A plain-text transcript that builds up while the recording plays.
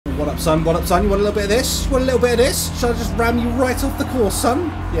What up, son? What up, son? You want a little bit of this? You want a little bit of this? Shall I just ram you right off the course, son?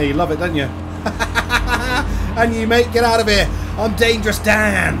 Yeah, you love it, don't you? And you, mate, get out of here. I'm Dangerous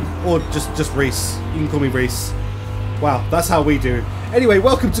Dan. Or just Rhys. You can call me Rhys. Wow, that's how we do. Anyway,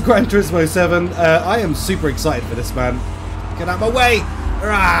 welcome to Gran Turismo 7. I am super excited for this, man. Get out of my way.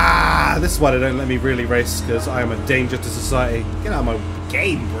 Ah, this is why they don't let me really race, because I am a danger to society. Get out of my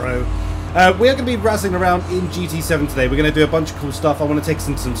game, bro. We are going to be razzling around in GT7 today. We're going to do a bunch of cool stuff. I want to take us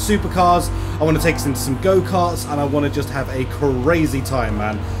into some supercars. I want to take us into some go-karts. And I want to just have a crazy time,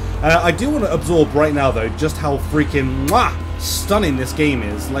 man. I do want to absorb right now, though, just how freaking stunning this game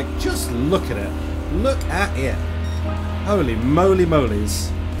is. Like, just look at it. Look at it. Holy moly molies.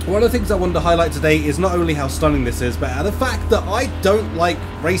 One of the things I wanted to highlight today is not only how stunning this is, but the fact that I don't like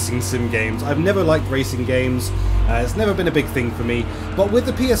racing sim games. I've never liked racing games. It's never been a big thing for me. But with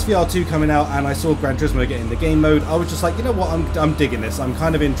the PSVR2 coming out and I saw Gran Turismo get in the game mode, I was just like, you know what, I'm digging this. I'm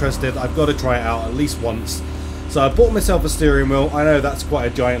kind of interested. I've got to try it out at least once. So I bought myself a steering wheel. I know that's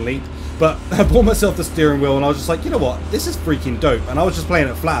quite a giant leap, but I bought myself the steering wheel and I was just like, you know what, this is freaking dope. And I was just playing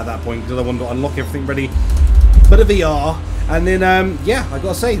it flat at that point because I wanted to unlock everything ready for the VR. And then, yeah, I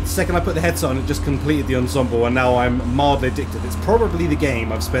gotta say, the second I put the headset on, it just completed the ensemble, and now I'm mildly addicted. It's probably the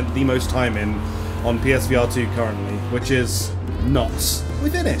game I've spent the most time in on PSVR2 currently, which is nuts. We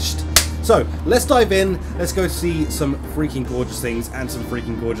finished. So, let's dive in. Let's go see some freaking gorgeous things and some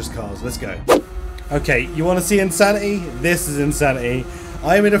freaking gorgeous cars. Let's go. Okay, you want to see insanity? This is insanity.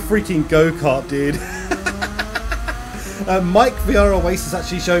 I am in a freaking go-kart, dude. Mike VR Oasis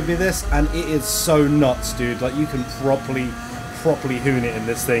actually showed me this, and it is so nuts, dude. Like, you can properly hoon it in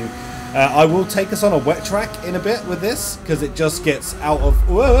this thing. I will take us on a wet track in a bit with this, because it just gets out of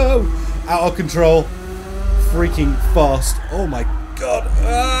control, freaking fast. Oh my god!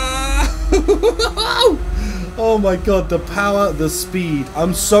 Oh my god, the power, the speed.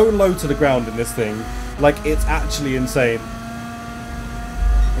 I'm so low to the ground in this thing, like it's actually insane.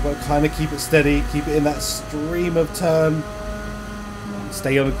 I've got to kind of keep it steady, keep it in that stream of turn.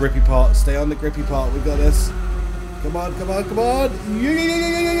 Stay on the grippy part, stay on the grippy part. We've got this. Come on, come on, come on.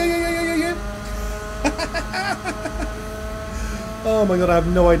 Oh my god, I have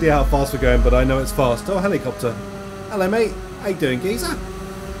no idea how fast we're going, but I know it's fast. Oh, helicopter. Hello, mate. How you doing, geezer?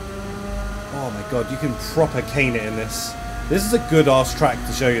 Oh my god, you can proper cane it in this. This is a good ass track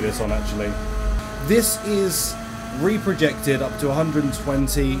to show you this on, actually. This is reprojected up to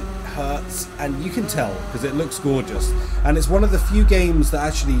 120 hertz, and you can tell because it looks gorgeous, and it's one of the few games that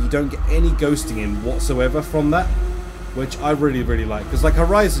actually you don't get any ghosting in whatsoever from that, which I really like, because like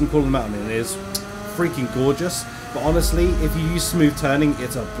Horizon Call of the Mountain is freaking gorgeous, but honestly if you use smooth turning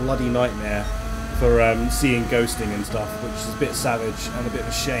it's a bloody nightmare for seeing ghosting and stuff, which is a bit savage and a bit of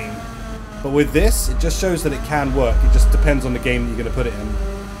a shame. But with this, it just shows that it can work. It just depends on the game that you're going to put it in.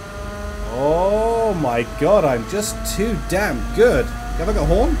 Oh my god, I'm just too damn good. Have I got a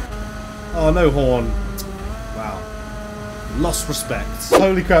horn? Oh, no horn. Wow. Lost respect.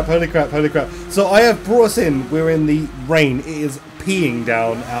 Holy crap, holy crap, holy crap. So I have brought us in. We're in the rain. It is peeing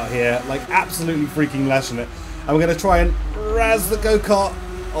down out here. Like, absolutely freaking lashing it. And we're going to try and razz the go-kart.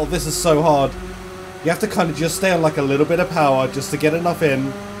 Oh, this is so hard. You have to kind of just stay on like a little bit of power just to get enough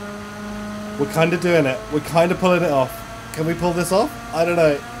in. We're kind of doing it. We're kind of pulling it off. Can we pull this off? I don't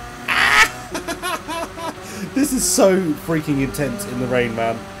know. This is so freaking intense in the rain,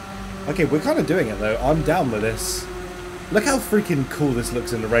 man. Okay, we're kind of doing it, though. I'm down with this. Look how freaking cool this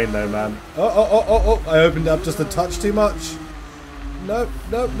looks in the rain, though, man. Oh. I opened up just a touch too much. Nope.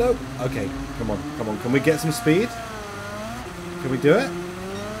 Okay, come on. Can we get some speed? Can we do it?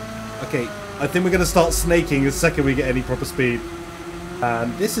 Okay, I think we're going to start snaking the second we get any proper speed.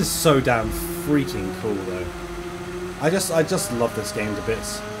 And this is so damn freaking cool, though. I just love this game to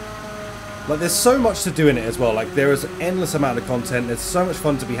bits. Like, there's so much to do in it as well. Like, there is an endless amount of content. There's so much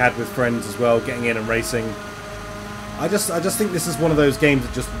fun to be had with friends as well, getting in and racing. I just think this is one of those games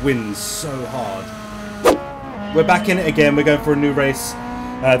that just wins so hard. We're back in it again. We're going for a new race.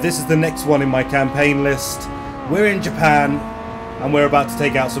 This is the next one in my campaign list. We're in Japan, and we're about to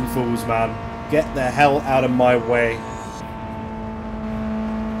take out some fools, man. Get the hell out of my way.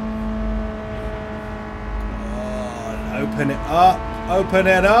 Open it up. Open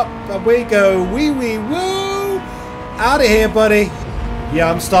it up. And we go. Wee woo. Out of here, buddy. Yeah,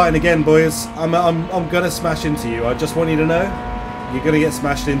 I'm starting again, boys. I'm gonna smash into you. I just want you to know, you're gonna get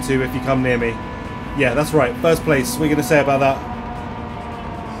smashed into if you come near me. Yeah, that's right. First place. What are you gonna say about that?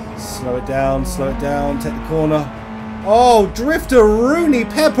 Slow it down. Take the corner. Oh, Drifter Rooney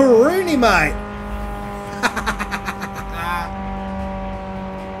Pepperoni, mate.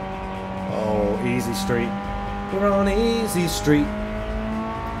 Oh, easy street. We're on easy street.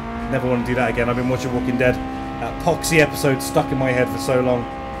 never want to do that again. I've been watching Walking Dead. That Poxy episode stuck in my head for so long.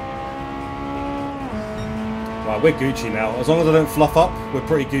 Right, we're Gucci now. As long as I don't fluff up, we're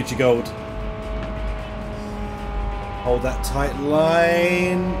pretty Gucci gold. Hold that tight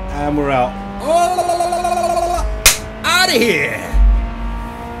line, and we're out. Oh, out of here!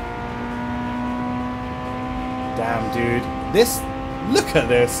 Damn, dude. Look at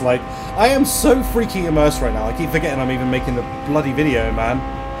this. Like, I am so freaking immersed right now. I keep forgetting I'm even making the bloody video, man.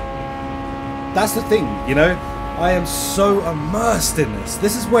 That's the thing, you know? I am so immersed in this.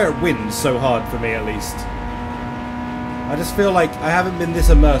 This is where it wins so hard for me, at least. I just feel like I haven't been this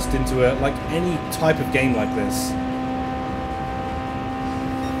immersed into like any type of game like this.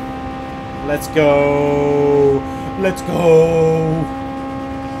 Let's go. Let's go.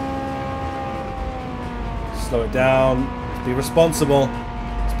 Slow it down. Let's be responsible.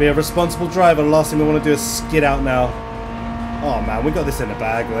 Let's be a responsible driver. The last thing we want to do is skid out now. Oh man, we got this in the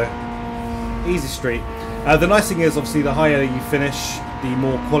bag though. Easy street. The nice thing is, obviously, the higher you finish, the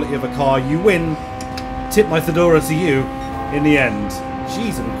more quality of a car you win. Tip my fedora to you in the end.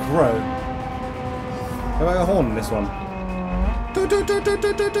 Jeez and crow. How about a horn in this one?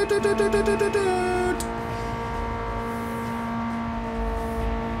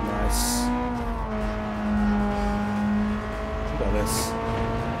 Nice. Look at this.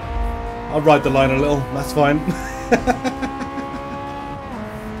 I'll ride the line a little, that's fine.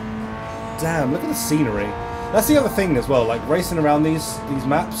 Damn, look at the scenery. That's the other thing as well, like racing around these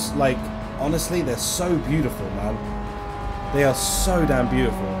maps, like honestly, they're so beautiful, man. They are so damn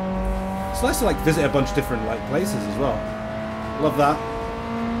beautiful. It's nice to like visit a bunch of different like places as well. Love that.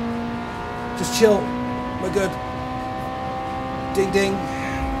 Just chill. We're good. Ding ding.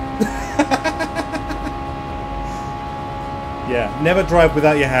 Yeah, never drive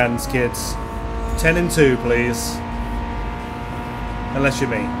without your hands, kids. 10 and 2, please. Unless you're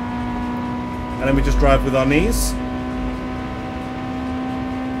me. And then we just drive with our knees.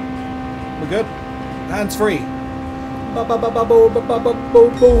 We're good. Hands free.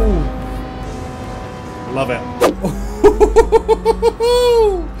 Love it.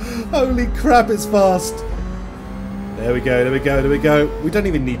 Holy crap, it's fast. There we go, there we go, there we go. We don't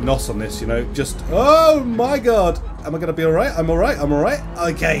even need NOS on this, you know. Just, oh my god. Am I going to be alright? I'm alright, I'm alright.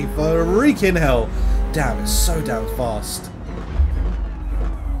 Okay, for freaking hell. Damn, it's so damn fast.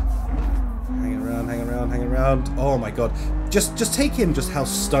 Hang around. Oh my god. Just take in just how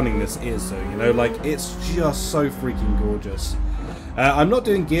stunning this is though, you know, like it's just so freaking gorgeous. I'm not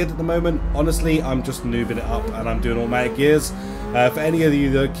doing geared at the moment. Honestly, I'm just noobing it up and I'm doing automatic gears. For any of you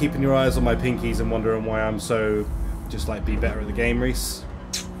that are keeping your eyes on my pinkies and wondering why I'm so just like be better at the game, Rhys,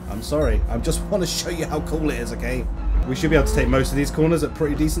 I'm sorry. I just want to show you how cool it is, okay? We should be able to take most of these corners at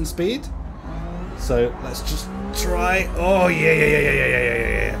pretty decent speed. So let's just try. Oh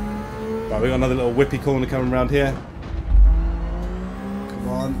yeah. Right, we got another little whippy corner coming around here. Come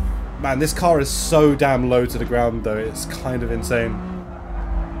on. Man, this car is so damn low to the ground though, it's kind of insane.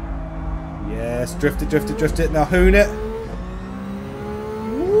 Yes, drift it. Now hoon it.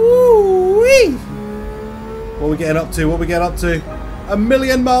 Woo-wee! What are we getting up to?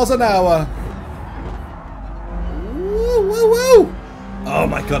 1,000,000 miles an hour. Woo! Oh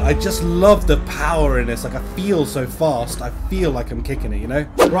my god, I just love the power in this. Like, I feel so fast. I feel like I'm kicking it, you know?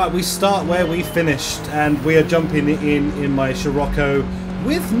 Right, we start where we finished, and we are jumping in my Scirocco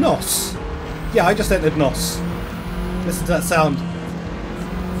with NOS. Yeah, I just entered NOS. Listen to that sound.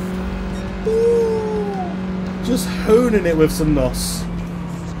 Ooh, just honing it with some NOS.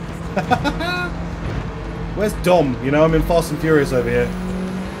 Where's Dom? You know, I'm in Fast and Furious over here.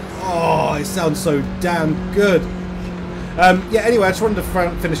 Oh, it sounds so damn good. Yeah, anyway, I just wanted to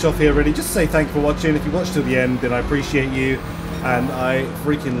finish off here really. Just to say thank you for watching. If you watched till the end, then I appreciate you. And I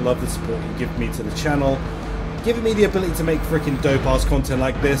freaking love the support you give me to the channel. Giving me the ability to make freaking dope-ass content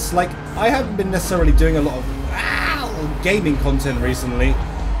like this. Like, I haven't been necessarily doing a lot of gaming content recently.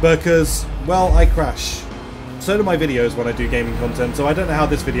 Because, well, I crash. So do my videos when I do gaming content. So I don't know how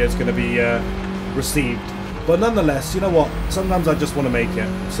this video is going to be received. But nonetheless, you know what? Sometimes I just want to make it.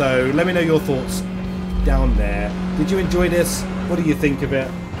 So let me know your thoughts down there. Did you enjoy this? What do you think of it?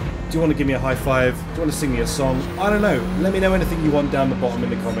 Do you want to give me a high five? Do you want to sing me a song? I don't know. Let me know anything you want down the bottom in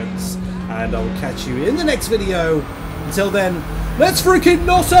the comments. And I will catch you in the next video. Until then, let's freaking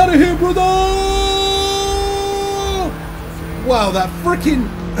NOS out of here, brother! Wow, that freaking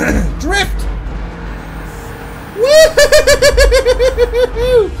drift! Woo!